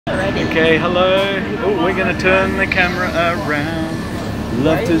Ready? Okay, hello. Oh, we're gonna turn the camera around.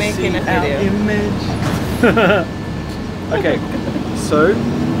 Love to see our image. Okay, so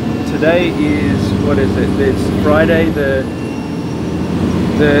today is, what is it? It's Friday, the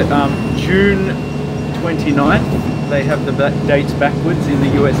June 29th. They have the dates backwards in the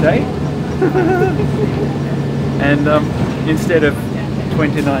USA. And instead of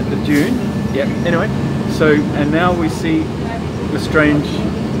 29th of June. Yep. Anyway, so and now we see the strange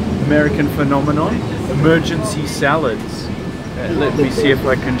American phenomenon, emergency salads. Let me see if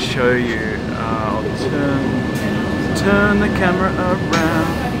I can show you. I'll turn the camera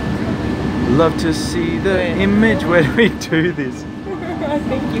around. Love to see the image. Where do we do this? I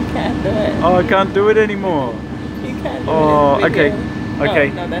think you can't do it. Oh, I can't do it anymore. You can't do it. Okay. Okay.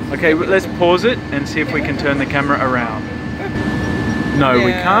 No, Okay. Let's pause it and see if we can turn the camera around. No,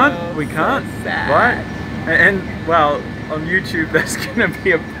 we can't. We can't. So sad. Right? And well, on YouTube, that's gonna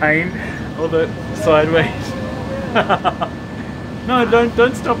be a pain. All the sideways. No,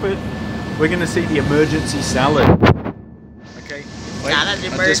 don't stop it. We're gonna see the emergency salad. Okay. Wait, I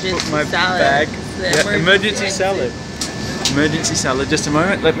just put my bag. Yeah, emergency salad. Emergency salad. Just a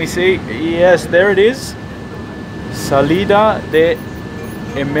moment. Let me see. Yes, there it is. Salida de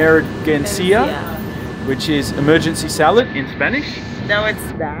emergencia, which is emergency salad in Spanish. No,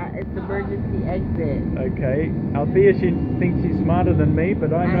 it's not. It's emergency exit. Okay. Althea, she thinks she's smarter than me,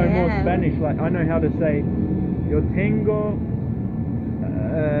 but I know more Spanish. Like, I know how to say, yo tengo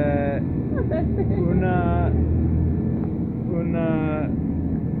una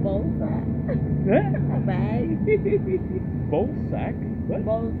Bolsa. eh? A bag. Bolsack? What?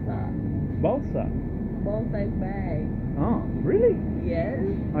 Bolsa. Bolsa. Bolsa bag. Oh, really? Yes.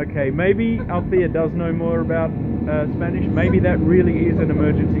 Okay, maybe Althea does know more about Spanish. Maybe that really is an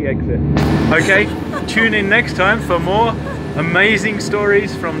emergency exit. Okay, tune in next time for more amazing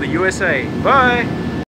stories from the USA. Bye!